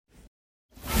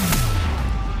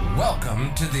Welcome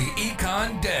to the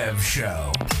Econ Dev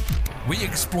Show. We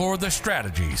explore the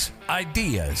strategies,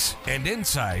 ideas, and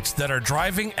insights that are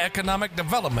driving economic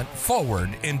development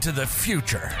forward into the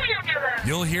future.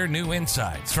 You'll hear new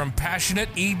insights from passionate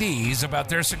EDs about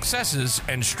their successes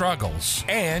and struggles.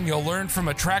 And you'll learn from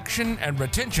attraction and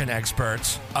retention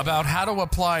experts about how to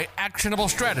apply actionable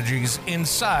strategies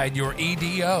inside your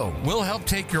EDO. We'll help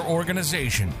take your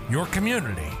organization, your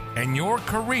community, and your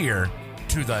career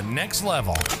to the next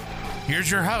level.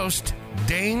 Here's your host,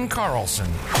 Dane Carlson.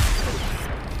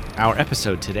 Our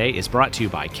episode today is brought to you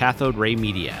by Cathode Ray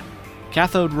Media.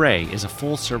 Cathode Ray is a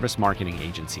full-service marketing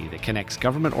agency that connects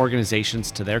government organizations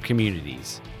to their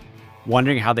communities.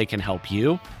 Wondering how they can help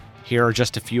you? Here are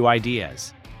just a few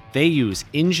ideas. They use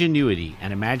ingenuity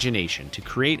and imagination to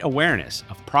create awareness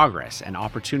of progress and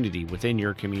opportunity within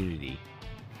your community.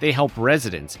 They help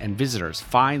residents and visitors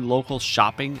find local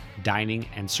shopping, dining,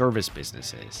 and service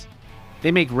businesses.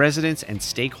 They make residents and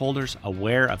stakeholders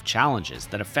aware of challenges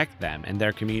that affect them and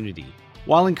their community,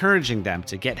 while encouraging them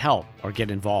to get help or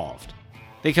get involved.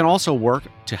 They can also work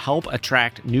to help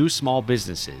attract new small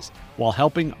businesses while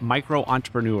helping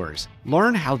micro-entrepreneurs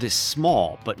learn how this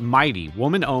small but mighty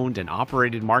woman-owned and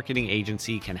operated marketing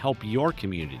agency can help your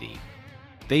community.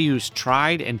 They use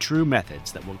tried and true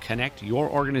methods that will connect your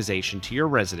organization to your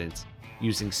residents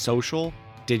using social,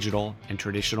 digital, and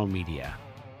traditional media.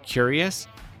 Curious?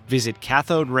 Visit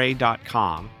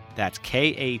cathoderay.com, that's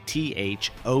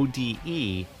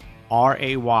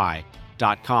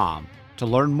KATHODERAY.com, to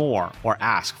learn more or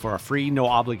ask for a free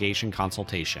no-obligation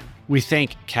consultation. We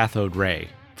thank Cathode Ray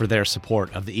for their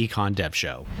support of the Econ Dev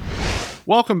Show.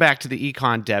 Welcome back to the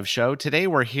Econ Dev Show. Today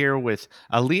we're here with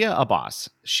Alia Abbas.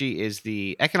 She is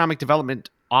the Economic Development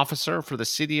Officer for the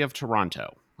City of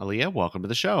Toronto. Alia, welcome to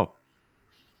the show.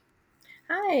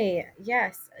 Hi,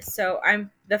 yes. So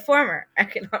I'm the former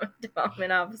Economic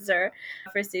Development Officer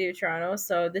for City of Toronto.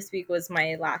 So this week was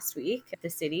my last week at the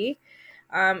city.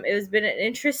 It has been an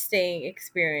interesting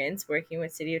experience working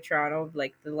with City of Toronto,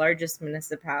 like the largest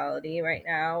municipality right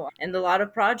now, and a lot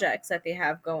of projects that they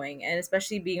have going, and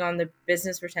especially being on the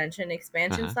business retention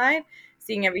expansion side,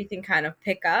 seeing everything kind of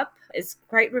pick up is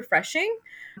quite refreshing.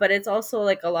 But it's also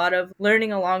like a lot of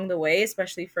learning along the way,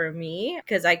 especially for me,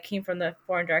 because I came from the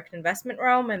foreign direct investment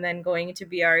realm and then going into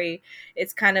BRE,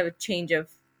 it's kind of a change of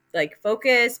like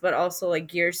focus, but also like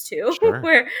gears too, Sure.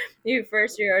 where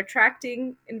you're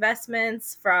attracting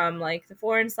investments from like the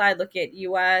foreign side, looking at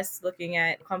US, looking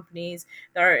at companies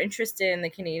that are interested in the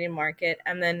Canadian market,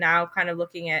 and then now kind of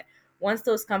looking at once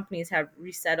those companies have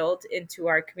resettled into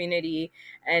our community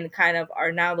and kind of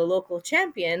are now the local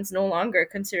champions, no longer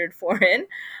considered foreign,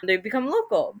 they become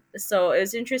local. So it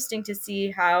was interesting to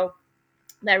see how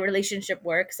that relationship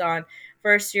works. On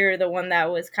first, you're the one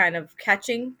that was kind of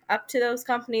catching up to those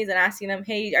companies and asking them,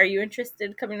 hey, are you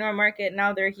interested coming to our market?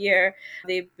 Now they're here.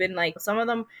 They've been like, some of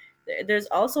them, there's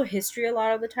also history a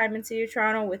lot of the time in City of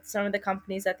Toronto with some of the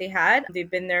companies that they had. They've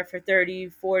been there for 30,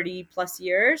 40 plus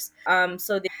years.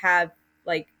 So they have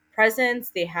like presence,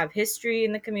 they have history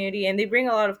in the community, and they bring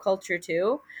a lot of culture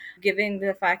too, given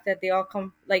the fact that they all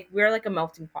come, like we're like a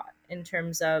melting pot in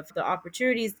terms of the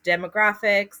opportunities, the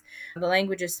demographics, the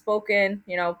languages spoken,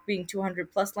 being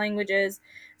 200 plus languages.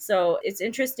 So it's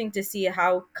interesting to see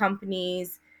how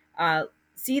companies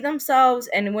see themselves,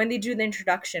 and when they do the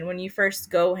introduction, when you first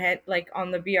go ahead like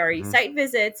on the BRE site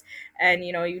visits and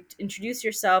you introduce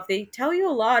yourself, they tell you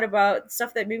a lot about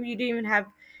stuff that maybe you didn't even have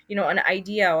an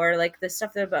idea, or like the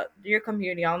stuff about your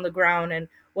community on the ground and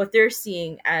what they're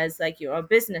seeing as like a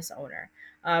business owner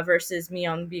versus me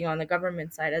being on the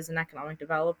government side as an economic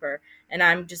developer. And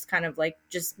I'm just kind of like,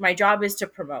 just my job is to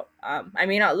promote. I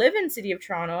may not live in City of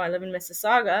Toronto, I live in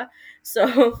Mississauga,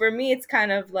 so for me it's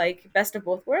kind of like best of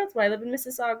both worlds. I live in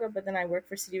Mississauga, but then I work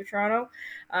for City of Toronto,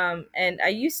 and I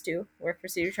used to work for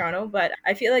City of Toronto, but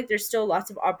I feel like there's still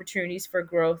lots of opportunities for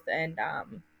growth and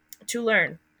to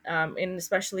learn. And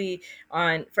especially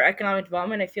for economic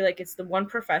development, I feel like it's the one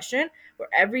profession where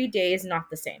every day is not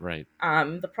the same. Right.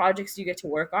 The projects you get to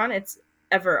work on, it's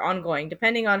ever ongoing,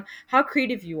 depending on how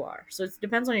creative you are. So it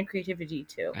depends on your creativity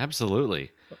too. Absolutely.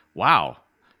 Wow.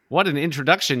 What an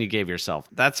introduction you gave yourself.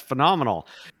 That's phenomenal.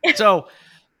 So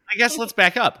I guess let's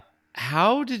back up.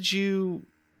 How did you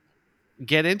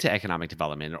get into economic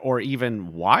development, or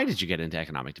even why did you get into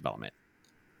economic development?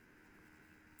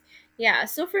 Yeah,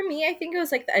 so for me, I think it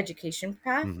was like the education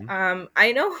path.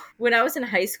 I know when I was in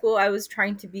high school, I was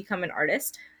trying to become an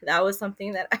artist. That was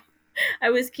something that I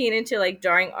was keen into, like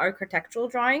drawing architectural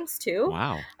drawings too.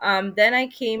 Wow. Then I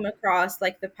came across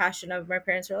like the passion of my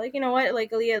parents were like, you know what,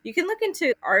 like Alia, you can look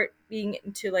into art, being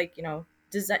into like,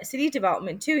 city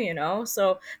development too,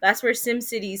 so that's where sim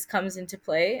cities comes into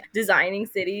play, designing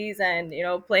cities and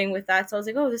playing with that. So I was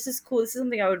like, oh, this is cool, this is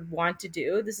something I would want to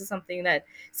do, this is something that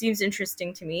seems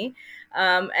interesting to me.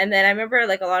 And then I remember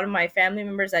like a lot of my family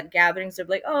members at gatherings would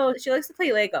be like, oh, she likes to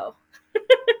play Lego.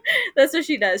 That's what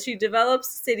she does. She develops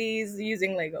cities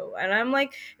using Lego. And I'm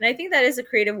like, and I think that is a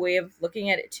creative way of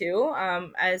looking at it too.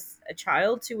 As a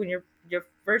child too, when your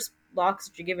first blocks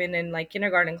that you're given in like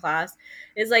kindergarten class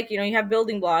is like, you have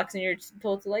building blocks and you're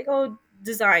told to like, oh,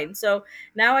 design. So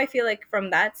now I feel like from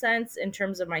that sense, in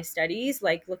terms of my studies,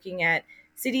 like looking at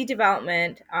city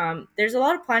development, there's a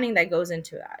lot of planning that goes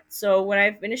into that. So when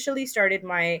I've initially started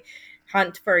my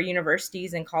hunt for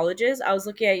universities and colleges, I was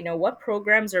looking at, what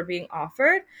programs are being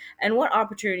offered and what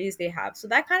opportunities they have. So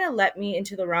that kind of let me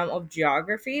into the realm of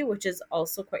geography, which is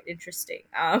also quite interesting,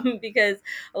 because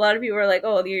a lot of people are like,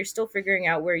 oh, you're still figuring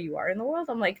out where you are in the world.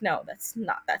 I'm like, no, that's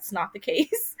not the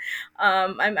case.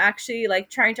 I'm actually like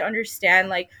trying to understand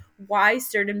like why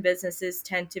certain businesses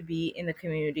tend to be in the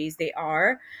communities they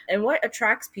are and what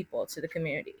attracts people to the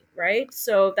community, right?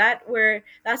 So that's where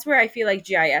I feel like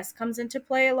GIS comes into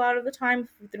play a lot of the time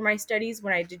through my studies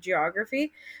when I did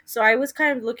geography. So I was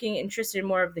kind of looking interested in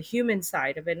more of the human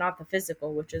side of it, not the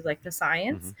physical, which is like the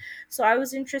science. So I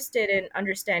was interested in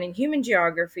understanding human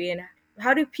geography and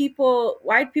why do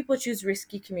people choose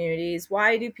risky communities?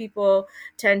 Why do people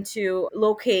tend to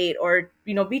locate or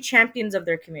be champions of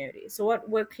their community? So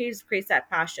what creates that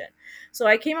passion? So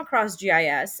I came across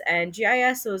GIS, and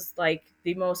GIS was like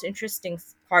the most interesting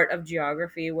part of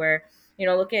geography, where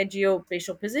looking at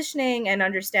geospatial positioning and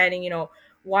understanding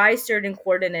why certain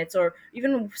coordinates or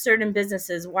even certain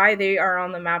businesses, why they are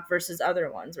on the map versus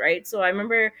other ones, right? So I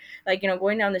remember like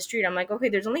going down the street, I'm like, okay,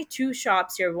 there's only two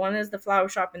shops here, one is the flower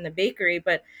shop and the bakery,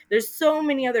 but there's so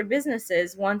many other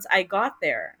businesses once I got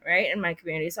there, right, in my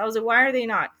community. So I was like, why are they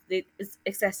not? It's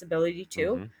accessibility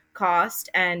too, cost,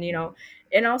 and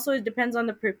and also it depends on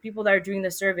the people that are doing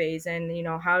the surveys, and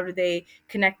how do they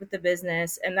connect with the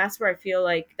business. And that's where I feel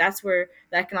like that's where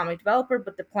the economic developer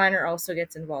but the planner also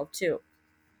gets involved too.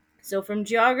 So from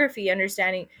geography,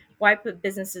 understanding why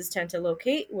businesses tend to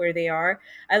locate where they are,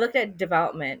 I looked at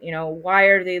development. Why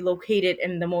are they located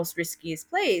in the most riskiest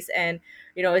place? And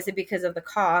is it because of the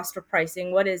cost or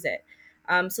pricing? What is it?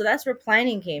 So that's where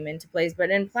planning came into place. But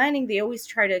in planning, they always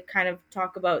try to kind of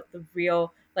talk about the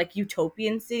real like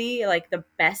utopian city, like the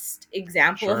best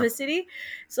example of Sure. a city.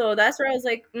 So that's where I was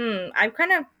like,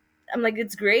 I'm like,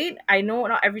 it's great. I know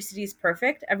not every city is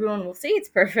perfect. Everyone will say it's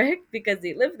perfect because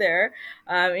they live there,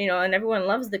 and everyone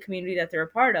loves the community that they're a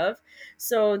part of.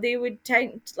 So they would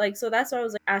so that's why I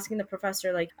was like asking the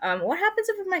professor, like, what happens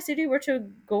if my city were to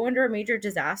go under a major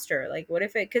disaster? Like, what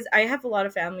if because I have a lot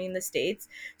of family in the States.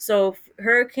 So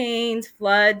hurricanes,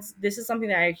 floods, this is something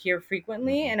that I hear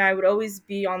frequently. And I would always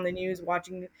be on the news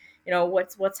watching,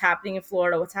 what's happening in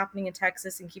Florida, what's happening in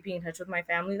Texas, and keeping in touch with my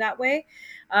family that way.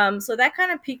 So that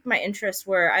kind of piqued my interest,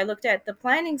 where I looked at the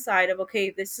planning side of, okay,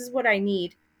 this is what I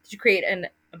need to create a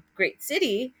great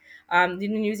city. Then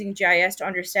using GIS to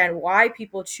understand why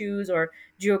people choose or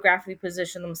geographically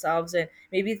position themselves, and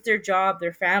maybe it's their job,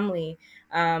 their family,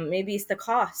 maybe it's the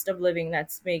cost of living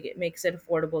makes it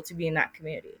affordable to be in that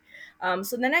community.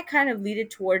 So then I kind of lead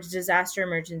it towards disaster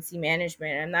emergency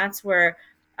management, and that's where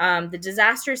the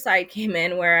disaster side came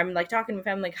in, where I'm like talking to my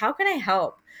family, like, how can I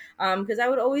help? Because I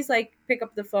would always like pick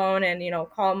up the phone and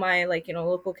call my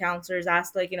local counselors,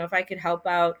 ask like if I could help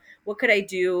out, what could I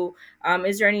do?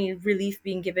 Is there any relief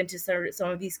being given to some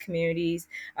of these communities?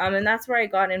 And that's where I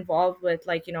got involved with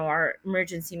our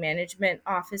emergency management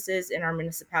offices in our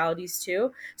municipalities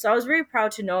too. So I was very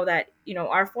proud to know that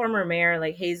our former mayor,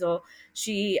 like Hazel,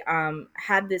 she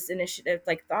had this initiative,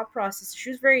 like thought process. She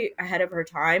was very ahead of her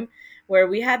time, where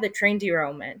we had the train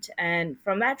derailment. And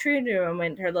from that train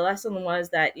derailment, the lesson was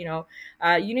that,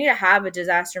 you need to have a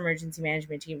disaster emergency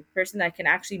management team, person that can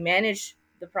actually manage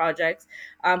the projects.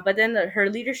 But then her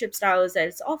leadership style is that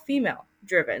it's all female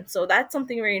driven. So that's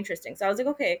something very interesting. So I was like,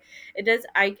 okay, it does.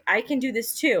 I can do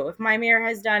this too. If my mayor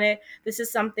has done it, this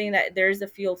is something that there's a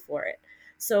field for it.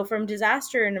 So from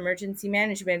disaster and emergency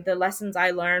management, the lessons I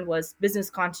learned was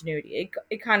business continuity.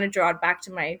 It kind of drawed back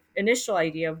to my initial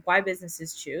idea of why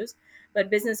businesses choose, but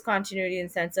business continuity in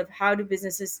the sense of how do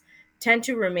businesses tend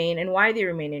to remain and why they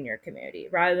remain in your community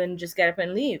rather than just get up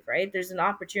and leave, right? There's an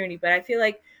opportunity. But I feel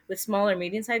like with smaller,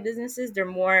 medium-sized businesses, they're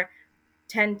more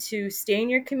tend to stay in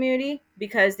your community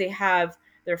because they have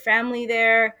their family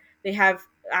there. They have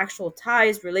actual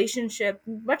ties, relationship,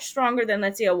 much stronger than,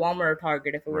 let's say, a Walmart or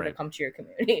Target if it were to Right. come to your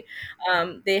community.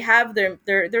 They have they're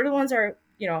the ones that are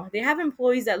they have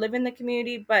employees that live in the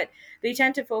community, but they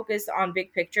tend to focus on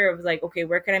big picture of like, okay,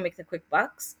 where can I make the quick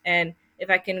bucks? And if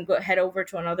I can go head over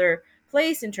to another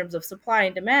place in terms of supply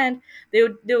and demand, they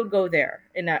would go there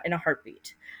in a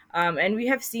heartbeat. And we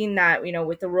have seen that,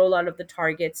 with the rollout of the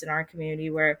Targets in our community,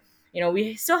 where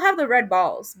we still have the red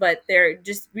balls, but they're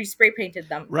just, we spray painted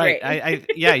them Right. gray.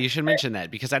 Yeah, you should mention that,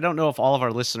 because I don't know if all of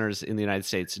our listeners in the United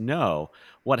States know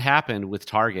what happened with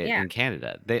Target Yeah. in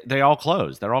Canada. They all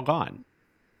closed. They're all gone.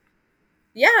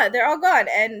 Yeah, they're all gone.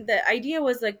 And the idea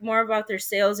was like more about their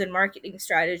sales and marketing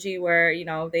strategy, where,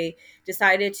 they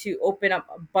decided to open up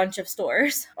a bunch of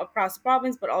stores across the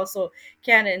province, but also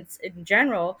Canada in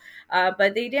general.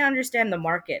 But they didn't understand the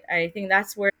market. I think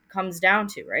that's where it comes down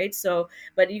to, right? So,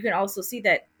 but you can also see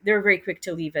that they're very quick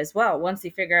to leave as well. Once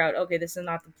they figure out, okay, this is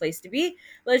not the place to be,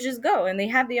 let's just go. And they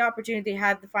had the opportunity, they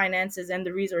had the finances and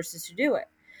the resources to do it.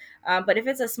 But if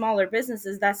it's a smaller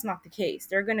businesses, that's not the case.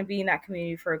 They're going to be in that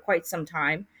community for quite some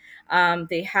time.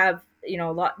 They have,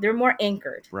 a lot. They're more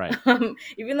anchored, Right.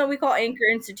 Even though we call anchor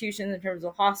institutions in terms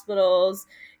of hospitals,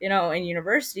 and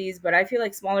universities. But I feel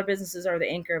like smaller businesses are the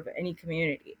anchor of any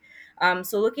community.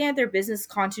 So looking at their business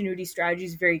continuity strategy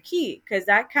is very key, because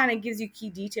that kind of gives you key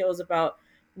details about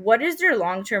what is their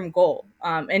long-term goal,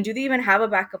 and do they even have a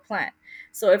backup plan.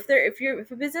 So if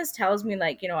a business tells me,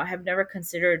 like, I have never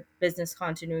considered business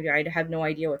continuity, I have no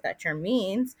idea what that term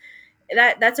means,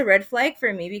 that's a red flag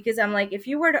for me, because I'm like, if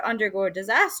you were to undergo a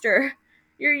disaster,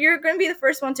 you're going to be the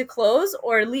first one to close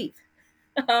or leave.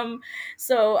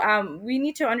 We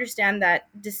need to understand that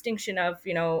distinction of,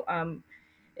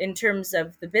 in terms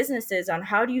of the businesses, on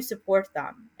how do you support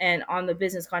them, and on the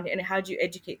business content, and how do you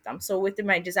educate them. So within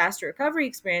my disaster recovery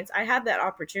experience, I had that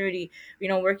opportunity,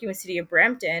 working with City of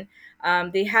Brampton.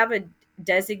 They have a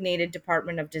designated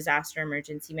Department of Disaster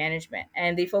Emergency Management,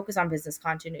 and they focus on business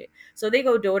continuity. So they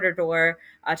go door to door,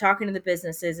 talking to the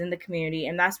businesses in the community,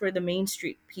 and that's where the Main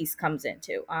Street piece comes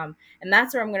into. And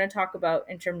that's where I'm going to talk about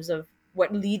in terms of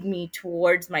what lead me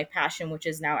towards my passion, which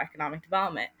is now economic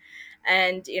development.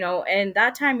 And and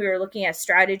that time we were looking at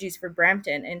strategies for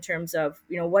Brampton in terms of,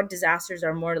 what disasters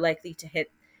are more likely to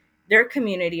hit their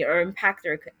community or impact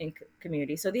their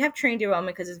community. So they have train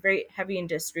development, because it's very heavy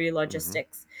industry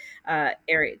logistics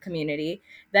area community.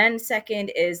 Then second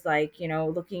is, like,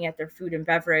 looking at their food and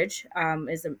beverage,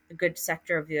 is a good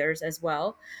sector of theirs as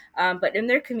well. But in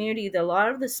their community, a lot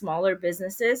of the smaller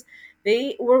businesses,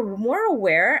 they were more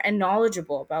aware and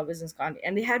knowledgeable about business conduct,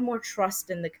 and they had more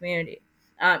trust in the community,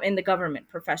 in the government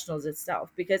professionals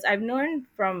itself. Because I've learned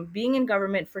from being in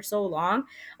government for so long,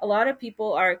 a lot of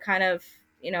people are kind of,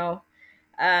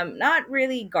 not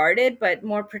really guarded, but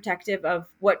more protective of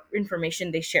what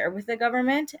information they share with the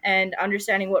government, and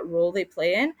understanding what role they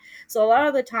play in. So a lot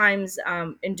of the times,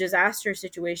 in disaster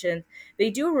situations,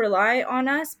 they do rely on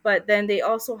us, but then they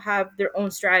also have their own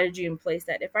strategy in place,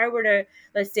 that if I were to,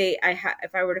 let's say,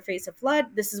 if I were to face a flood,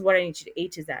 this is what I need you to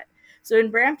aid to that. So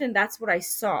in Brampton, that's what I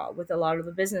saw with a lot of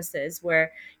the businesses,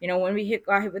 where, when we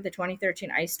got hit with the 2013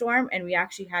 ice storm, and we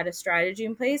actually had a strategy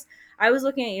in place. I was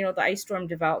looking at, the ice storm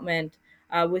development,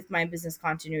 with my business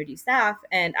continuity staff,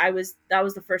 and that was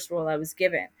the first role I was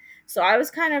given. So I was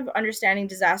kind of understanding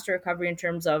disaster recovery in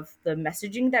terms of the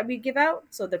messaging that we give out.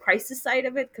 So the crisis side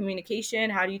of it, communication,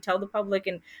 how do you tell the public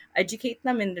and educate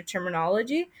them in the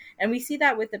terminology? And we see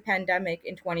that with the pandemic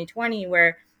in 2020,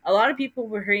 where a lot of people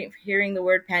were hearing the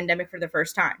word pandemic for the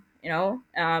first time. They're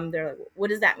like,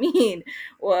 what does that mean?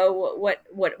 Well,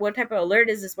 what type of alert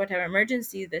is this? What type of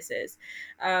emergency this is?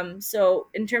 So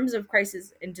in terms of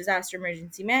crisis and disaster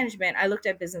emergency management, I looked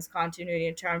at business continuity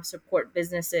and trying to support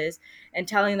businesses and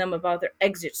telling them about their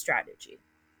exit strategy,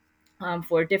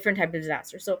 for different type of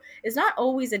disaster. So it's not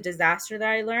always a disaster that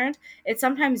I learned. It's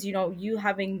sometimes, you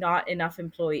having not enough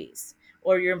employees,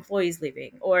 or your employees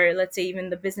leaving, or let's say even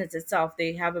the business itself,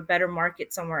 they have a better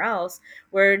market somewhere else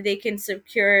where they can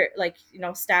secure, like,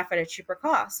 staff at a cheaper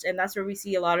cost. And that's where we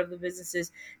see a lot of the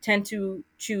businesses tend to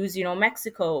choose,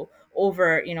 Mexico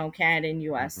over, Canada and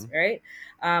US, right?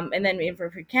 And then for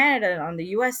Canada, on the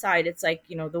US side, it's like,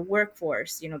 the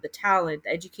workforce, the talent, the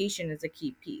education is a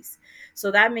key piece. So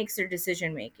that makes their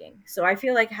decision making. So I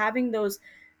feel like having those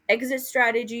exit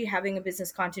strategy, having a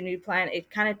business continuity plan, it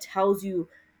kind of tells you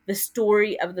the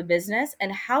story of the business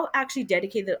and how actually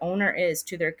dedicated the owner is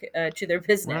to their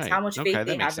business, Right. how much Okay, faith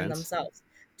they that makes have in sense. themselves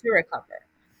to recover.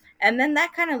 And then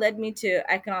that kind of led me to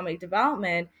economic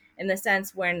development, in the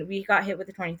sense when we got hit with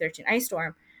the 2013 ice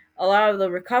storm, a lot of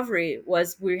the recovery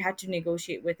was we had to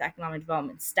negotiate with economic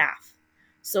development staff.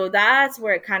 So that's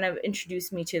where it kind of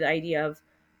introduced me to the idea of,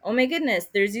 oh my goodness,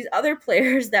 there's these other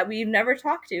players that we've never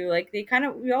talked to. Like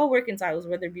we all work in silos,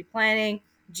 whether it be planning,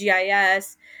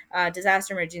 GIS,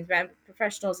 disaster emergency management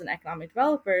professionals, and economic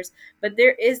developers. But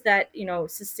there is that,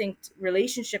 succinct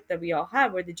relationship that we all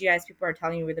have, where the GIS people are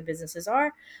telling you where the businesses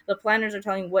are, the planners are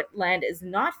telling you what land is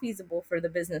not feasible for the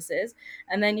businesses,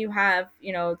 and then you have,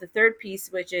 the third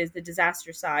piece, which is the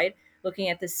disaster side, looking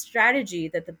at the strategy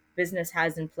that the business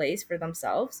has in place for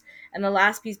themselves. And the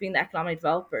last piece being the economic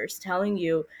developers telling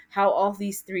you how all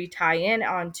these three tie in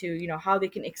onto, how they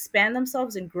can expand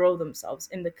themselves and grow themselves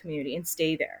in the community and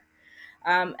stay there.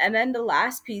 And then the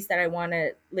last piece that I want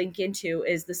to link into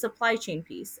is the supply chain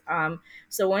piece.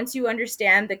 So once you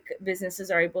understand that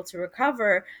businesses are able to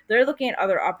recover, they're looking at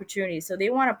other opportunities. So they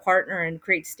want to partner and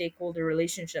create stakeholder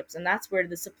relationships. And that's where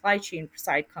the supply chain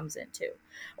side comes into,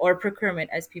 or procurement,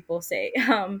 as people say.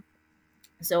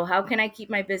 So how can I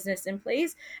keep my business in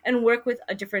place and work with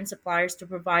different suppliers to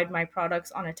provide my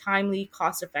products on a timely,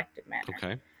 cost-effective manner?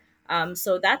 Okay.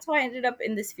 So that's why I ended up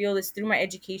in this field, is through my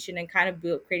education and kind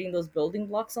of creating those building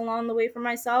blocks along the way for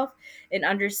myself, and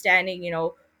understanding,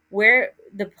 where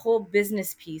the whole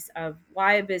business piece of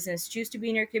why a business choose to be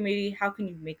in your community, how can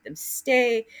you make them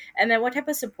stay, and then what type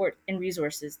of support and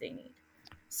resources they need.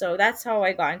 So that's how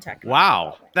I got into economic Wow,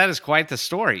 development. that is quite the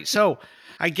story. So,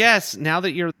 I guess now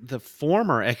that you're the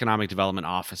former economic development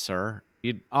officer,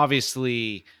 you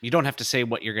don't have to say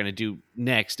what you're going to do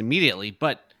next immediately,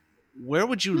 but where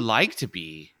would you like to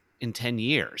be in 10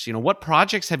 years? What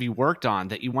projects have you worked on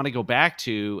that you want to go back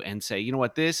to and say, you know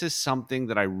what, this is something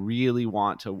that I really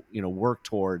want to, work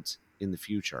towards in the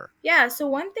future? Yeah, so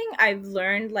one thing I've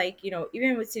learned, like,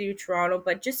 even with City of Toronto,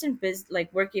 but just in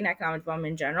like working economic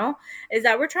development in general, is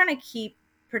that we're trying to keep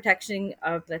protection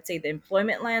of, let's say, the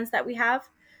employment lands that we have.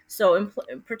 So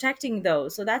protecting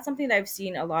those. So that's something that I've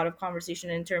seen a lot of conversation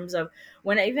in terms of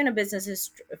when even a business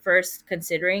is first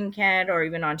considering Canada or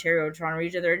even Ontario or Toronto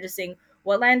region, they're just saying,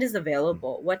 what land is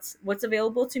available? What's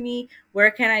available to me?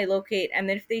 Where can I locate? And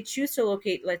then if they choose to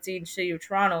locate, let's say in City of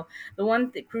Toronto, the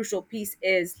one crucial piece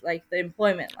is like the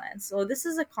employment land. So this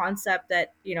is a concept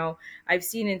that, I've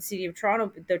seen in City of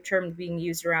Toronto, the term being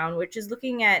used around, which is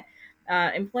looking at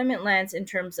employment lands in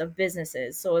terms of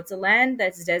businesses. So it's a land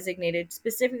that's designated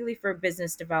specifically for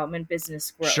business development,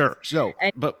 business growth. Sure. So,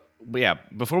 And but yeah,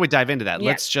 before we dive into that, yeah.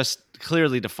 let's just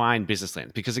clearly define business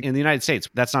land, because in the United States,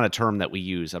 that's not a term that we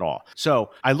use at all.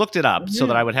 So I looked it up so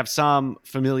that I Mhm. would have some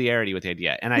familiarity with the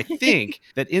idea. And I think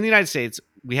that in the United States,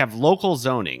 we have local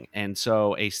zoning. And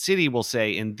so a city will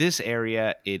say, in this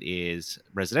area, it is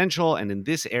residential, and in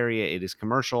this area, it is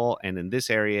commercial, and in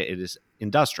this area, it is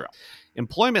industrial.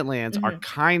 Employment lands are Mhm.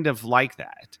 kind of like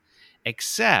that,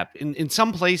 except in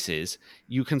some places,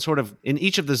 you can sort of, in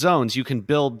each of the zones, you can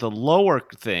build the lower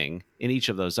thing in each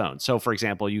of those zones. So, for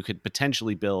example, you could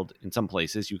potentially build, in some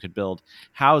places, you could build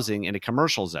housing in a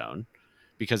commercial zone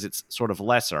because it's sort of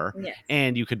lesser, Yes.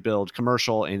 and you could build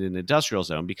commercial in an industrial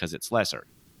zone because it's lesser.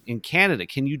 In Canada,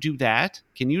 can you do that?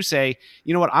 Can you say,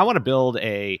 you know what, I want to build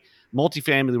a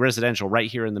multifamily residential right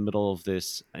here in the middle of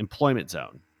this employment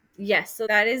zone? Yes, so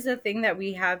that is the thing that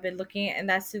we have been looking at, and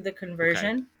that's through the Okay.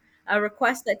 conversion, a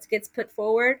request that gets put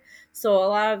forward. So a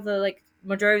lot of the, like,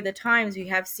 majority of the times we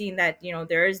have seen that,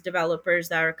 there is developers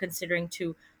that are considering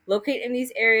to locate in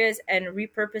these areas and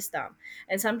repurpose them.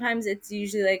 And sometimes it's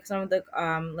usually like some of the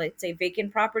let's say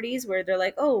vacant properties where they're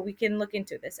like, oh, we can look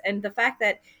into this. And the fact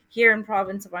that here in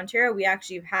province of Ontario we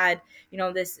actually have had,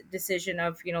 this decision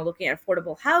of, looking at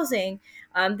affordable housing,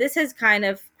 this has kind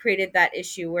of created that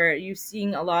issue where you're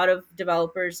seeing a lot of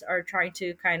developers are trying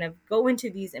to kind of go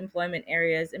into these employment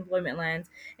areas, employment lands,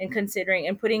 and considering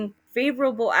and putting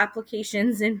favorable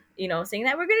applications in, saying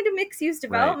that we're going to do mixed use Right.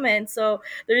 development. So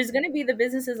there's going to be the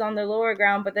businesses on the lower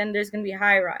ground, but then there's going to be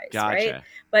high rise, right? Gotcha.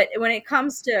 But when it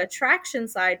comes to attraction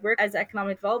side, we're, as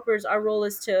economic developers, our role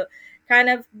is to kind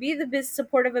of be the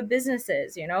supportive of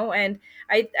businesses, and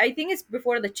I think it's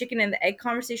before the chicken and the egg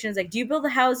conversations. Like, do you build the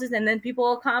houses and then people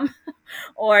will come,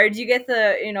 or do you get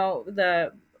the,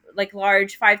 the like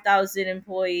large 5,000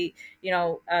 employee,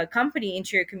 company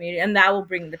into your community, and that will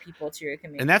bring the people to your And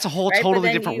community, that's a whole right? But totally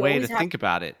then different you way to always have, think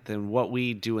about it than what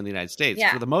we do in the United States.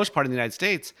 For yeah. the most part in the United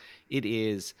States, it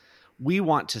is, we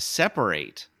want to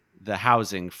separate the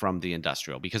housing from the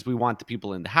industrial because we want the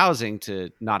people in the housing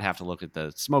to not have to look at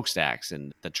the smokestacks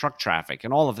and the truck traffic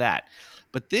and all of that.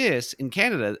 But this in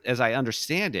Canada, as I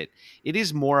understand it, it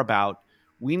is more about,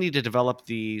 we need to develop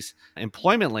these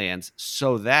employment lands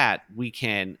so that we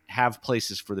can have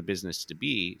places for the business to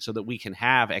be, so that we can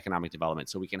have economic development,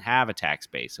 so we can have a tax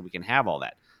base, so we can have all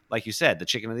that. Like you said, the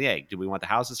chicken and the egg. Do we want the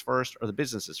houses first or the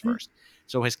businesses first?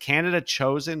 So has Canada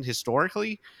chosen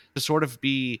historically to sort of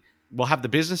be, we'll have the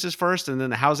businesses first and then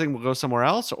the housing will go somewhere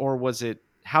else? Or was it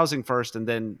housing first and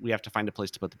then we have to find a place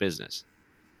to put the business?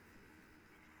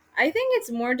 I think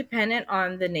it's more dependent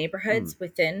on the Hmm. neighborhoods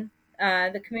within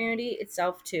the community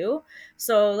itself too.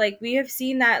 So like we have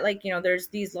seen that, like, there's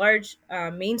these large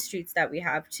main streets that we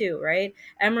have too, right?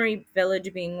 Emery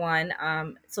Village being one.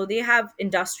 So they have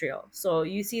industrial. So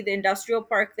you see the industrial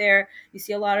park there. You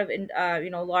see a lot of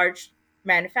large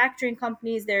manufacturing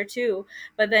companies there too.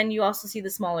 But then you also see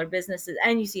the smaller businesses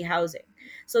and you see housing.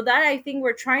 So that, I think,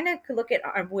 we're trying to look at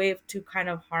a way to kind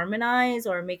of harmonize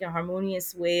or make a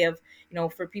harmonious way of,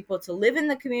 for people to live in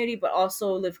the community, but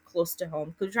also live close to home.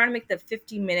 Because we're trying to make the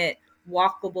 50-minute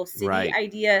walkable city Right.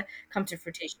 idea come to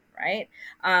fruition, right?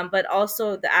 But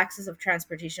also the access of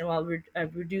transportation while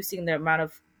reducing the amount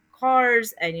of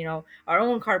cars and, our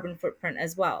own carbon footprint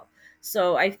as well.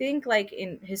 So I think, like,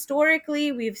 in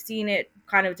historically, we've seen it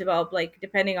kind of develop, like,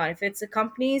 depending on if it's the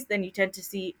companies, then you tend to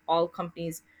see all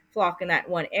companies flock in that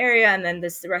one area, and then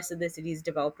the rest of the city is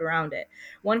developed around it.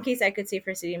 One case I could say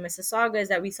for City of Mississauga is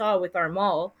that we saw with our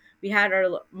mall. We had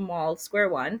our mall, Square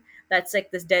One, that's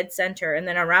like this dead center, and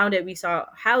then around it we saw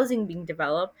housing being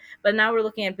developed. But now we're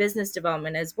looking at business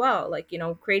development as well, like,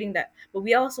 creating that. But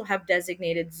we also have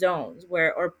designated zones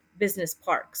where, or business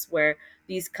parks, where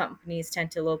these companies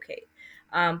tend to locate.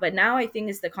 But now I think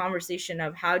it's the conversation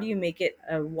of how do you make it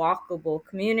a walkable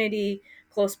community,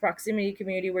 close proximity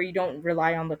community where you don't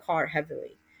rely on the car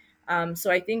heavily. So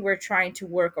I think we're trying to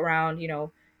work around,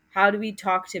 how do we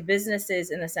talk to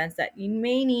businesses in the sense that you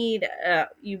may need,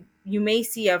 you may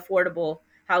see affordable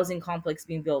housing complex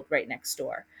being built right next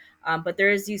door. But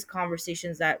there is these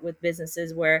conversations that with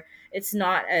businesses where it's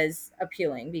not as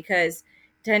appealing because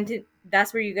tend to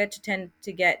that's where you get to tend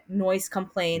to get noise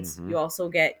complaints. Hmm. You also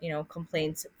get,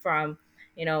 complaints from,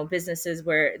 businesses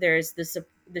where there's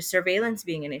the surveillance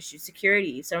being an issue,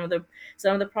 security, some of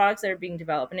the products that are being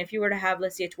developed. And if you were to have,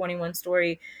 let's say, a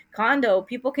 21-story condo,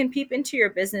 people can peep into your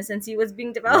business and see what's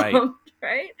being Right. developed,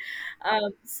 right?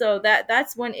 So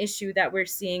that's one issue that we're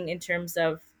seeing in terms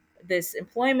of this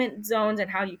employment zones and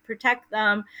how do you protect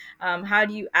them. How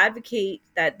do you advocate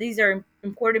that these are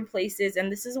important places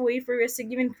and this is a way for us to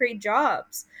even create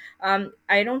jobs.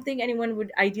 I don't think anyone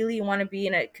would ideally want to be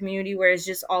in a community where it's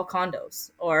just all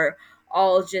condos or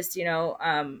all just,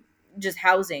 just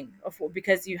housing,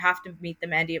 because you have to meet the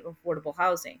mandate of affordable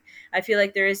housing. I feel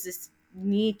like there is this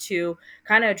need to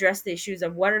kind of address the issues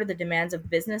of what are the demands of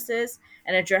businesses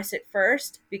and address it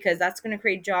first, because that's going to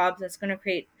create jobs, that's going to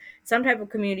create some type of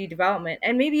community development,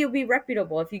 and maybe you'll be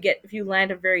reputable if you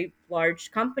land a very large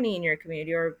company in your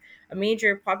community or a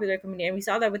major popular company. And we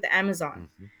saw that with the Amazon.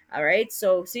 Hmm. All right,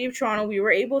 so City of Toronto, we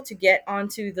were able to get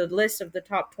onto the list of the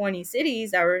top 20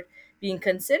 cities that were being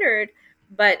considered.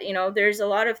 But there's a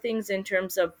lot of things in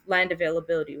terms of land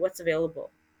availability, what's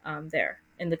available there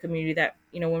in the community, that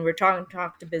when we're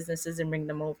talk to businesses and bring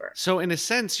them over. So, in a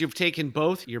sense, you've taken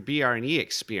both your BR&E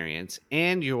experience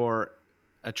and your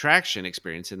attraction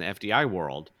experience in the FDI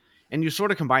world, and you sort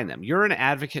of combine them. You're an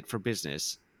advocate for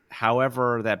business,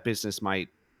 however that business might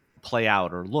play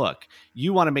out or look.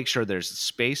 You want to make sure there's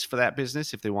space for that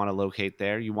business if they want to locate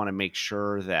there. You want to make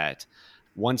sure that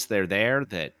once they're there,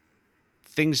 that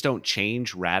things don't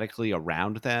change radically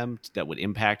around them that would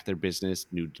impact their business,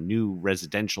 new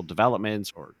residential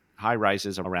developments or high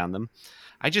rises around them.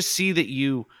 I just see that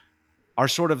you are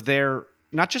sort of their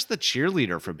not just the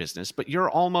cheerleader for business, but you're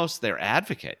almost their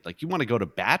advocate. Like you want to go to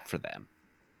bat for them.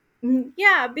 Mhm.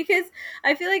 Yeah, because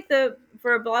I feel like the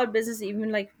for a lot of business,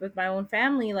 even like with my own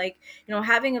family, like,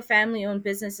 having a family owned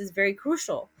business is very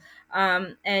crucial.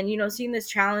 And seeing these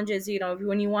challenges,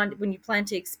 when you plan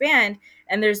to expand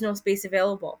and there's no space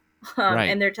available. Right.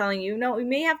 And they're telling you, no, we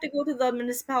may have to go to the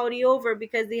municipality over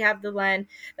because they have the land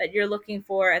that you're looking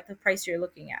for at the price you're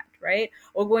looking at, right?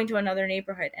 Or going to another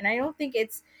neighborhood. And I don't think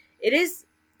it is,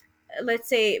 let's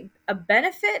say, a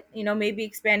benefit, maybe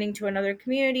expanding to another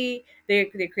community, they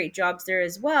create jobs there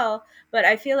as well. But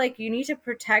I feel like you need to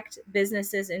protect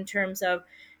businesses in terms of,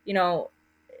 you know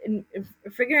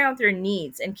figuring out their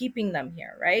needs and keeping them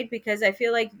here, right? Because I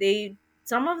feel like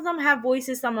some of them have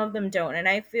voices, some of them don't. And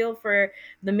I feel for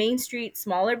the main street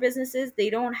smaller businesses, they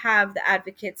don't have the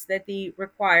advocates that they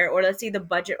require, or let's say the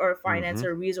budget or finance Hmm.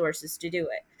 or resources to do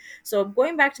it. So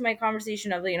going back to my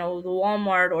conversation of, the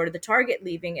Walmart or the Target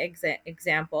leaving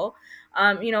example,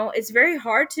 it's very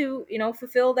hard to,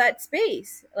 fulfill that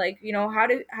space. Like, how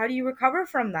do you recover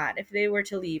from that if they were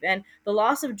to leave? And the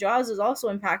loss of jobs is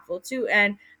also impactful too.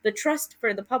 And the trust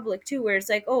for the public too, where it's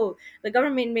like, oh, the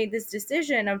government made this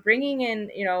decision of bringing in,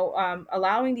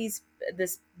 allowing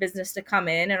this business to come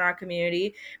in our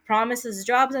community, promises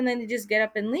jobs, and then they just get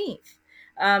up and leave.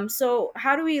 So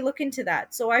how do we look into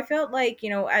that? So I felt like,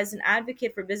 as an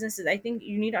advocate for businesses, I think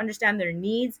you need to understand their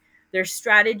needs, their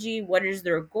strategy, what is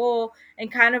their goal,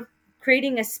 and kind of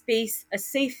creating a safe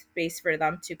space for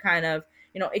them to kind of,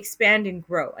 expand and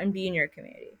grow and be in your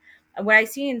community. What I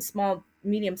see in small,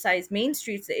 medium sized main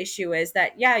streets, the issue is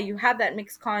that, yeah, you have that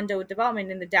mixed condo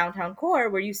development in the downtown core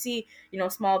where you see,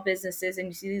 small businesses, and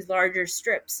you see these larger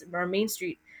strips or main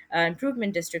street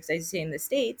improvement districts, as you say in the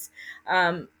States.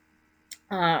 Um,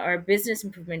 or business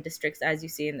improvement districts, as you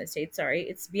see in the States. Sorry,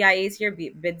 it's BIAs here,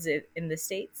 bids in the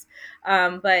States.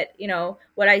 But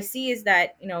what I see is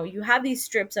that you have these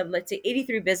strips of, let's say,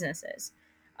 83 businesses.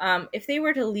 If they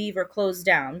were to leave or close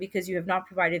down because you have not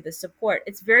provided the support,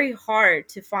 it's very hard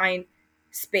to find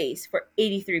space for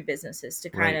 83 businesses to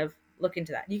kind Right. of look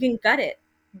into that. You can gut it,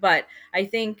 but I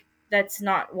think that's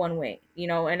not one way,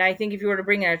 and I think if you were to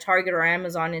bring in a Target or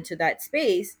Amazon into that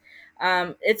space,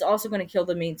 it's also going to kill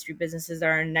the main street businesses that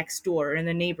are next door in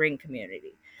the neighboring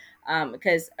community.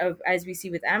 Because as we see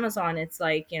with Amazon, it's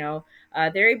like,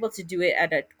 they're able to do it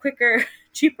at a quicker,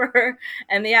 cheaper,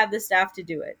 and they have the staff to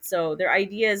do it. So their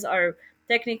ideas are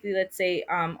technically, let's say,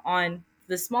 on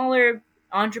the smaller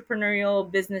entrepreneurial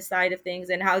business side of things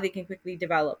and how they can quickly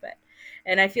develop it.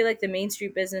 And I feel like the main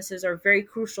street businesses are very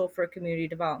crucial for community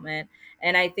development.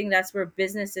 And I think that's where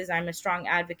businesses, I'm a strong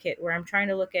advocate, where I'm trying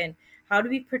to look in how do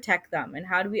we protect them and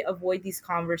how do we avoid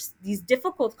these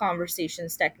difficult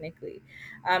conversations technically.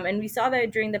 And we saw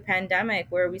that during the pandemic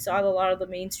where we saw a lot of the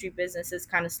main street businesses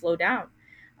kind of slow down.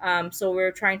 So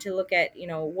we're trying to look at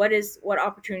what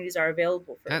opportunities are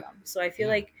available for That them. So I feel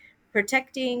yeah. like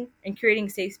protecting and creating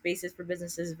safe spaces for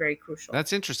businesses is very crucial.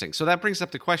 That's interesting. So that brings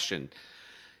up the question.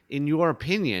 In your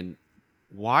opinion,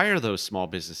 why are those small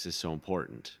businesses so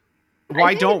important? I Why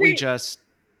think don't we we just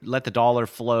let the dollar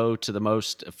flow to the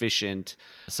most efficient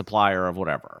supplier of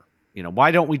whatever?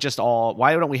 Why don't we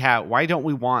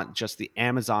want just the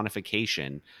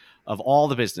Amazonification of all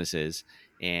the businesses,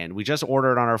 and we just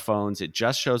order it on our phones, it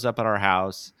just shows up at our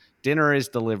house, dinner is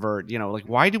delivered, like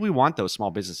why do we want those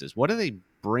small businesses? What do they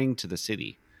bring to the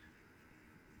city?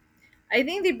 I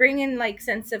think they bring in like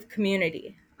sense of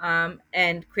community, and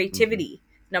Hmm. creativity.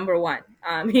 Number one,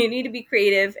 you need to be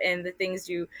creative in the things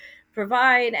you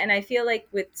provide, and I feel like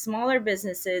with smaller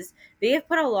businesses, they have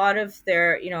put a lot of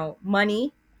their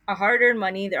money, a hard-earned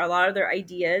money. There a lot of their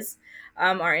ideas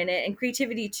are in it, and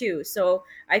creativity too. So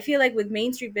I feel like with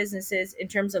Main Street businesses, in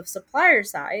terms of supplier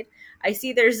side, I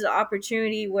see there's an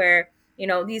opportunity where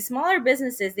these smaller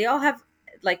businesses, they all have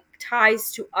like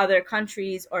ties to other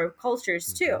countries or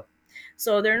cultures too. Hmm.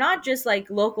 So they're not just like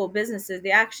local businesses.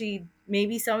 They actually,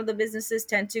 maybe some of the businesses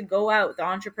tend to go out. The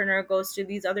entrepreneur goes to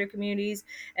these other communities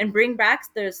and bring back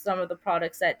some of the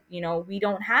products that, we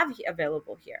don't have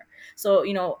available here. So,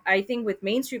 I think with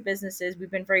Main Street businesses,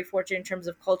 we've been very fortunate in terms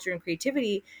of culture and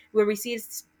creativity, where we see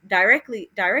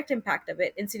direct impact of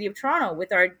it in City of Toronto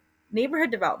with our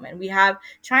neighborhood development. We have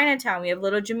Chinatown, we have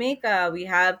Little Jamaica, we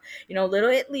have Little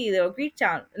Italy, Little Greek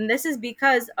Town. And this is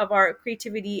because of our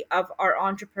creativity of our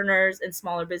entrepreneurs and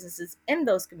smaller businesses in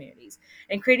those communities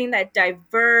and creating that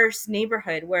diverse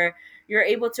neighborhood where you're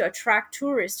able to attract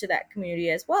tourists to that community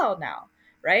as well now,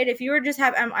 right? If you were just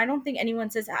have, I don't think anyone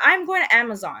says, I'm going to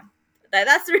Amazon.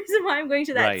 That's the reason why I'm going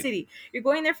to that Right. city. You're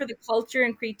going there for the culture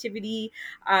and creativity,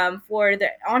 for the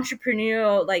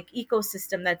entrepreneurial like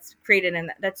ecosystem that's created and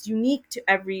that's unique to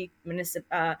every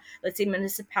let's say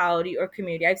municipality or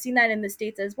community. I've seen that in the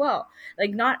States as well.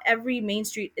 Like not every main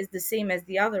street is the same as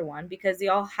the other one because they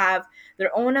all have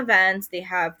their own events, they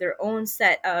have their own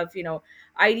set of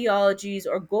ideologies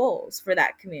or goals for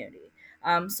that community.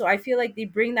 So I feel like they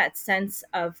bring that sense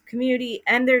of community,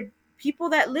 and they're people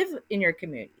that live in your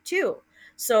community too.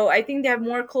 So I think they have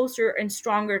more closer and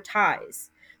stronger ties.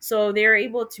 So they're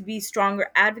able to be stronger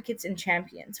advocates and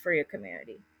champions for your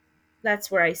community.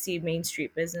 That's where I see Main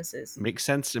Street businesses Makes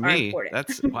sense to are me. important.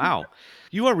 That's wow.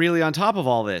 You are really on top of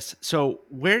all this. So,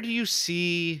 where do you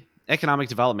see economic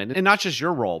development, and not just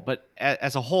your role, but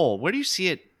as a whole, where do you see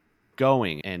it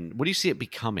going, and what do you see it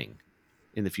becoming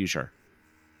in the future?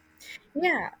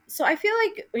 Yeah. So I feel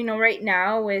like, right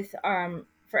now with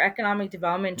for economic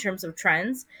development in terms of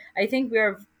trends, I think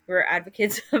we're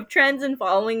advocates of trends and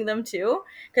following them too,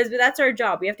 because that's our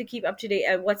job. We have to keep up to date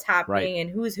at what's Right. happening and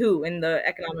who's who in the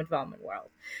economic development world.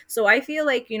 So I feel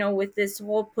like, with this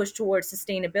whole push towards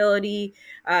sustainability,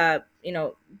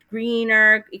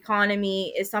 greener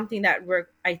economy is something that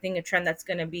I think a trend that's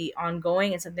going to be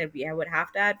ongoing and something that we would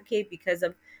have to advocate because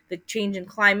of the change in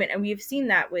climate. And we've seen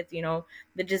that with,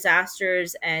 the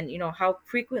disasters and how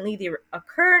frequently they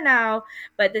occur now.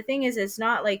 But the thing is, it's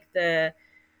not like the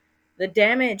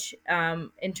damage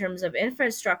in terms of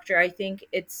infrastructure. I think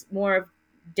it's more of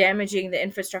damaging the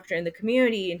infrastructure in the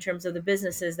community in terms of the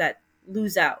businesses that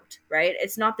lose out, right?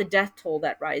 It's not the death toll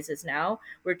that rises now.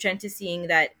 We're trying to seeing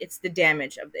that it's the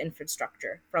damage of the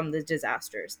infrastructure from the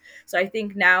disasters. So I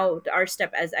think now our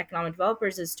step as economic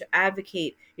developers is to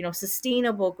advocate,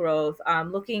 sustainable growth,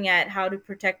 looking at how to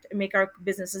protect and make our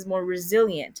businesses more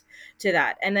resilient to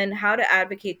that, and then how to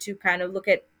advocate to kind of look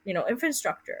at,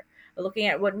 infrastructure, looking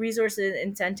at what resources and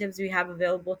incentives we have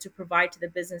available to provide to the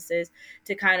businesses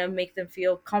to kind of make them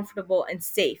feel comfortable and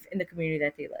safe in the community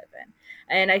that they live in.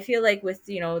 And I feel like with,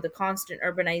 the constant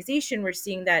urbanization, we're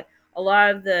seeing that a lot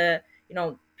of the,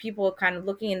 people kind of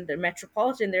looking in the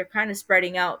metropolitan, they're kind of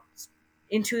spreading out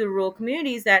into the rural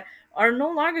communities that are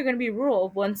no longer going to be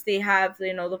rural once they have,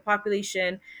 the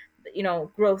population,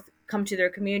 growth come to their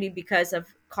community because of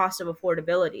cost of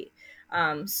affordability.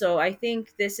 So I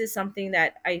think this is something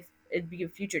that it'd be a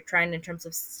future trend in terms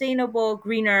of sustainable,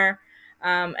 greener,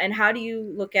 and how do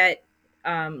you look at,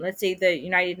 let's say, the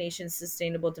United Nations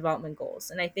Sustainable Development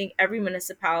Goals. And I think every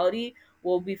municipality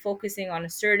will be focusing on a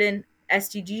certain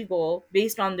SDG goal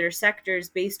based on their sectors,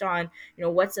 based on,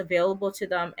 what's available to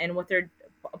them and what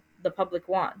the public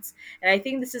wants. And I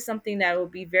think this is something that will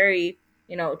be very,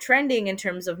 trending in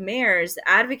terms of mayors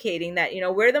advocating that,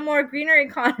 we're the more greener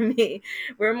economy,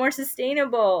 we're more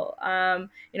sustainable,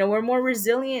 we're more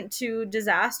resilient to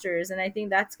disasters. And I think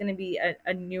that's going to be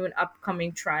a new and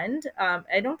upcoming trend.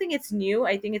 I don't think it's new.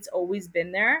 I think it's always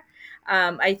been there.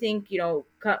 I think,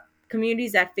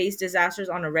 communities that face disasters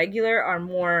on a regular are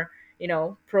more,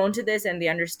 prone to this, and they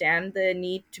understand the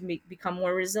need to become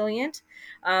more resilient.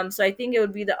 So I think it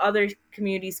would be the other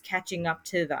communities catching up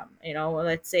to them.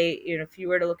 Let's say, if you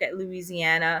were to look at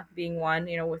Louisiana being one,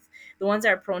 with the ones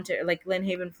that are prone to, like Lynn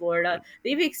Haven, Florida,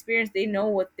 they've experienced, they know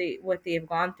what they have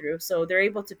gone through, so they're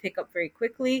able to pick up very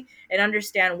quickly and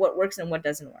understand what works and what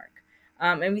doesn't work.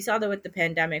 And we saw that with the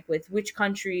pandemic, with which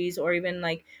countries or even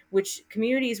like which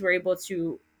communities were able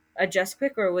to adjust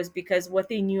quicker was because what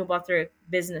they knew about their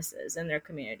businesses and their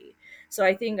community. So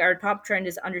I think our top trend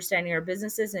is understanding our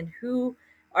businesses and who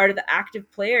are the active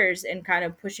players in kind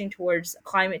of pushing towards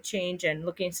climate change and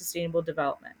looking at sustainable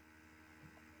development.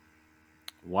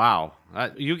 Wow.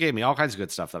 You gave me all kinds of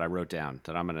good stuff that I wrote down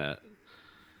that I'm going to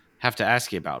have to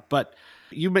ask you about. But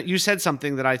you said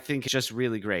something that I think is just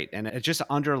really great, and it just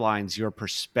underlines your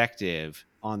perspective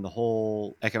on the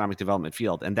whole economic development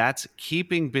field, and that's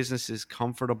keeping businesses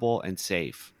comfortable and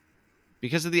safe.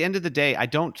 Because at the end of the day, I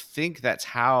don't think that's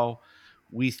how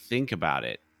we think about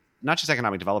it. Not just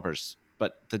economic developers,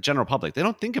 but the general public. They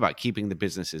don't think about keeping the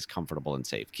businesses comfortable and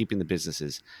safe, keeping the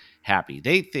businesses happy.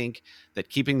 They think that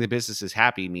keeping the businesses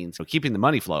happy means keeping the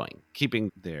money flowing,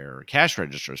 keeping their cash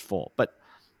registers full. But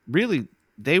really,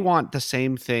 they want the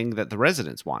same thing that the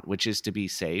residents want, which is to be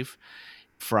safe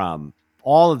from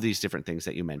all of these different things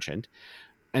that you mentioned,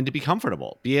 and to be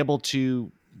comfortable, be able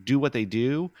to do what they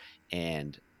do,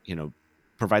 and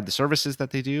provide the services that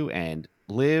they do and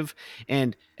live.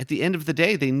 And at the end of the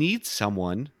day, they need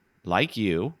someone like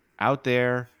you out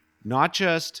there, not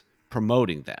just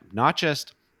promoting them, not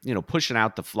just pushing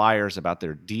out the flyers about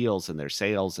their deals and their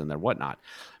sales and their whatnot,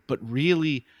 but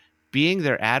really being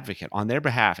their advocate on their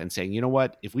behalf and saying, you know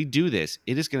what, if we do this,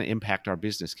 it is going to impact our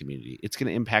business community. It's going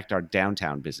to impact our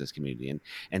downtown business community,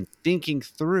 and thinking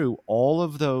through all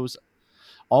of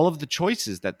the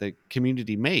choices that the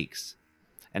community makes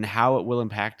and how it will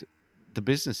impact the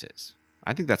businesses.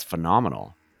 I think that's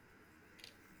phenomenal.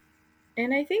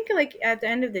 And I think, like, at the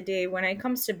end of the day, when it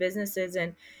comes to businesses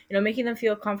and, making them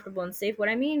feel comfortable and safe, what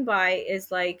I mean by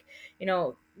is, like,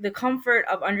 the comfort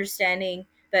of understanding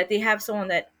that they have someone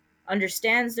that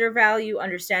understands their value,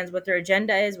 understands what their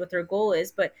agenda is, what their goal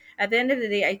is. But at the end of the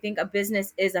day, I think a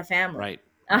business is a family. Right.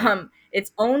 Right.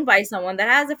 It's owned by someone that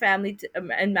has a family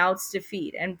and mouths to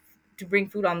feed and to bring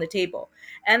food on the table.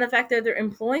 And the fact that they're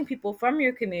employing people from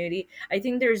your community, I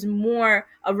think there's more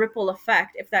a ripple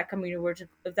effect if that community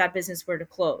if that business were to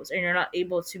close and you're not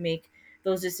able to make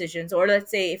those decisions. Or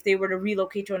let's say if they were to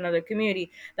relocate to another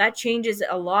community, that changes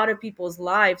a lot of people's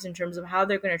lives in terms of how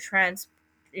they're going to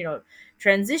you know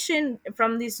transition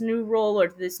from this new role or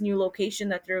this new location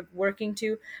that they're working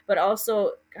to, but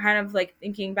also kind of like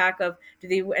thinking back of, do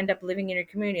they end up living in your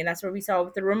community? And that's what we saw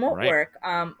with the remote Right. work,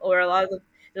 or a lot of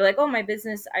they're like, oh, my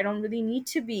business, I don't really need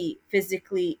to be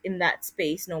physically in that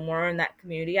space no more, in that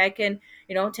community. I can,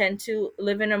 tend to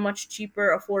live in a much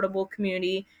cheaper, affordable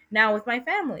community now with my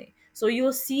family. So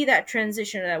you'll see that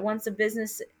transition, that once a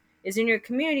business is in your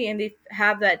community and they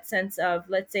have that sense of,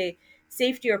 let's say,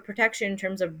 safety or protection in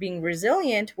terms of being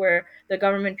resilient, where the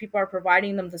government people are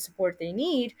providing them the support they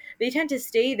need, they tend to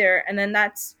stay there. And then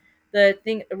that's the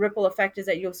thing, the ripple effect is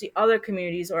that you'll see other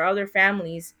communities or other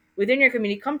families within your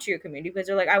community come to your community because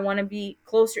they're like, I want to be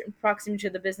closer in proximity to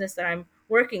the business that I'm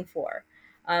working for.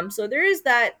 So there is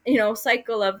that,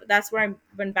 cycle of that's where I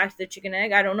went back to the chicken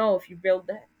egg. I don't know if you build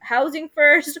the housing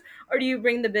first or do you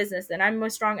bring the business. And I'm a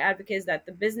strong advocate that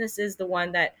the business is the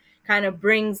one that kind of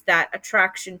brings that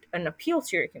attraction and appeal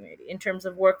to your community in terms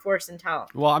of workforce and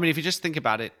talent. Well, I mean, if you just think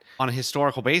about it on a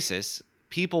historical basis,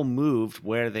 people moved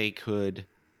where they could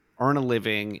earn a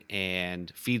living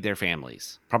and feed their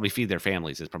families. Probably feed their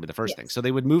families is probably the first thing. So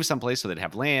they would move someplace so they'd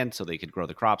have land so they could grow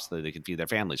the crops so that they could feed their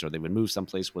families, or they would move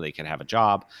someplace where they could have a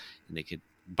job and they could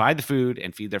buy the food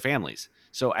and feed their families.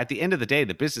 So at the end of the day,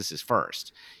 the business is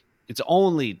first. It's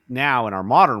only now in our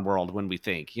modern world when we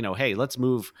think, hey, let's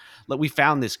move. We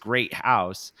found this great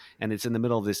house and it's in the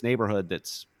middle of this neighborhood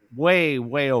that's way,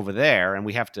 way over there. And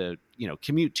we have to,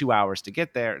 commute 2 hours to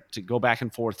get there, to go back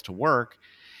and forth to work.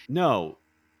 No,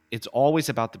 it's always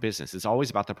about the business. It's always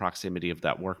about the proximity of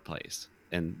that workplace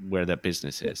and where that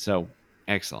business is. So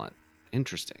excellent.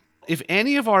 Interesting. If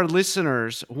any of our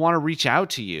listeners want to reach out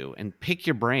to you and pick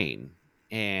your brain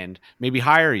and maybe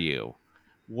hire you,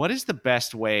 what is the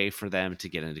best way for them to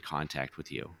get into contact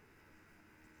with you?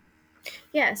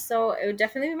 Yeah, so it would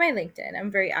definitely be my LinkedIn.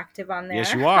 I'm very active on there.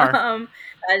 Yes, you are.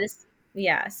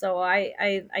 So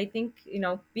I think,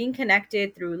 being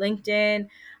connected through LinkedIn,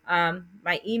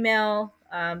 my email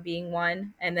being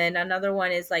one. And then another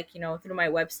one is through my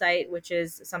website, which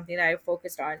is something that I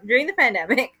focused on during the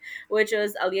pandemic, which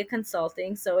was Alia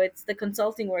Consulting. So it's the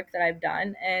consulting work that I've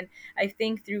done. And I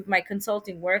think through my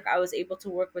consulting work, I was able to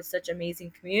work with such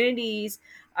amazing communities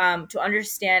to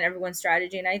understand everyone's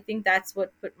strategy. And I think that's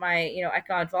what put my,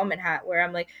 economic development hat, where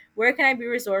I'm like, where can I be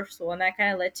resourceful? And that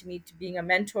kind of led to me to being a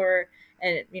mentor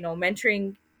and,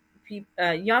 mentoring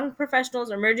young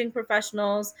professionals, emerging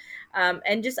professionals.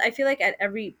 And just, I feel like at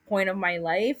every point of my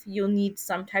life, you'll need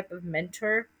some type of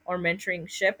mentor or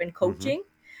mentoringship and coaching.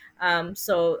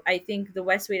 So I think the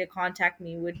best way to contact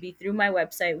me would be through my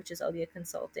website, which is Alia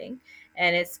Consulting,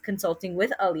 and it's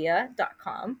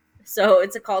consultingwithalia.com. So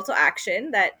it's a call to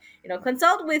action that,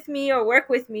 consult with me or work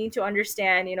with me to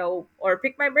understand, or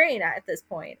pick my brain at this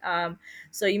point.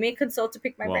 So you may consult to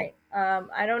pick my brain.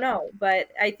 I don't know, but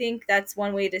I think that's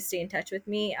one way to stay in touch with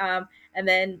me. And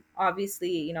then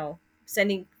obviously,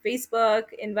 sending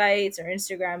Facebook invites or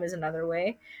Instagram is another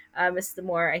way. It's the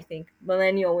more, I think,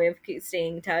 millennial way of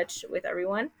staying in touch with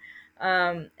everyone.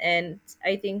 And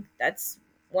I think that's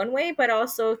one way, but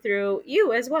also through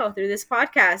you as well, through this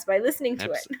podcast, by listening to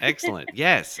it. Excellent.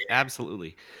 Yes,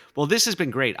 absolutely. Well, this has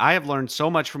been great. I have learned so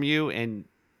much from you, and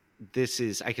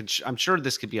I'm sure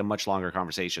this could be a much longer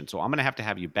conversation. So I'm going to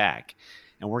have you back,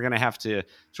 and we're going to have to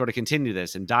sort of continue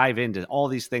this and dive into all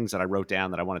these things that I wrote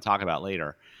down that I want to talk about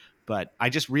later. But I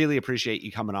just really appreciate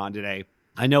you coming on today.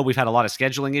 I know we've had a lot of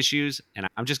scheduling issues, and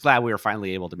I'm just glad we were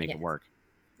finally able to make it work.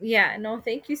 Yeah, no,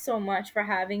 thank you so much for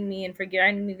having me and for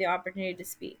giving me the opportunity to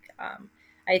speak.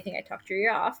 I think I talked your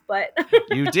ear off, but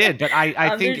you did. But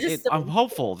I think I'm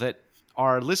hopeful that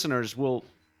our listeners will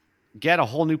get a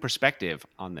whole new perspective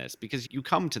on this, because you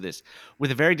come to this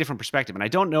with a very different perspective. And I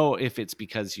don't know if it's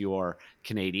because you're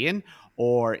Canadian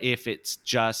or if it's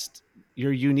just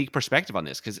your unique perspective on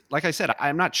this. Because like I said,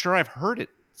 I'm not sure I've heard it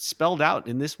spelled out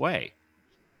in this way.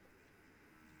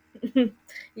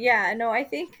 Yeah, no, I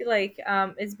think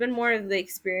it's been more of the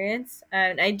experience,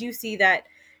 and I do see that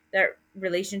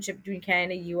relationship between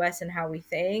Canada and US and how we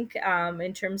think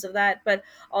in terms of that, but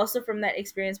also from that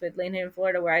experience with Lane in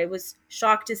Florida, where I was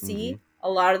shocked to see a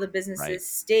lot of the businesses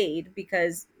stayed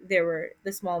because there were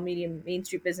the small, medium, Main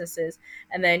Street businesses,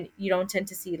 and then you don't tend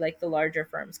to see the larger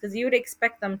firms, because you would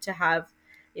expect them to have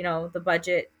the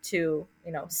budget to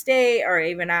stay or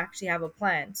even actually have a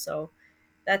plan. So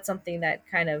that's something that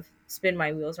kind of spin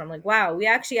my wheels, where I'm like, wow, we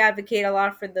actually advocate a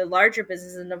lot for the larger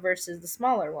businesses versus the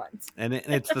smaller ones. And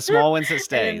it's the small ones that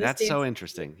stay. That's so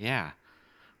interesting. Yeah.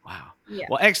 Wow. Yeah.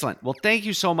 Well, excellent. Well, thank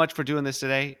you so much for doing this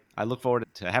today. I look forward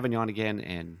to having you on again.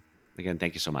 And again,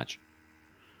 thank you so much.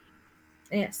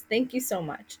 Yes. Thank you so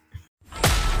much.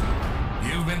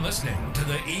 You've been listening to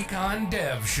the Econ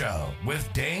Dev Show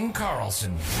with Dane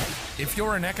Carlson. If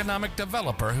you're an economic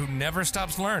developer who never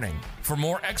stops learning, for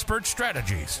more expert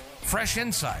strategies, fresh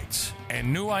insights,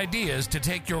 and new ideas to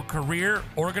take your career,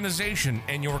 organization,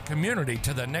 and your community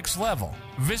to the next level,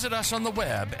 visit us on the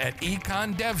web at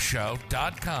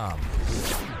econdevshow.com.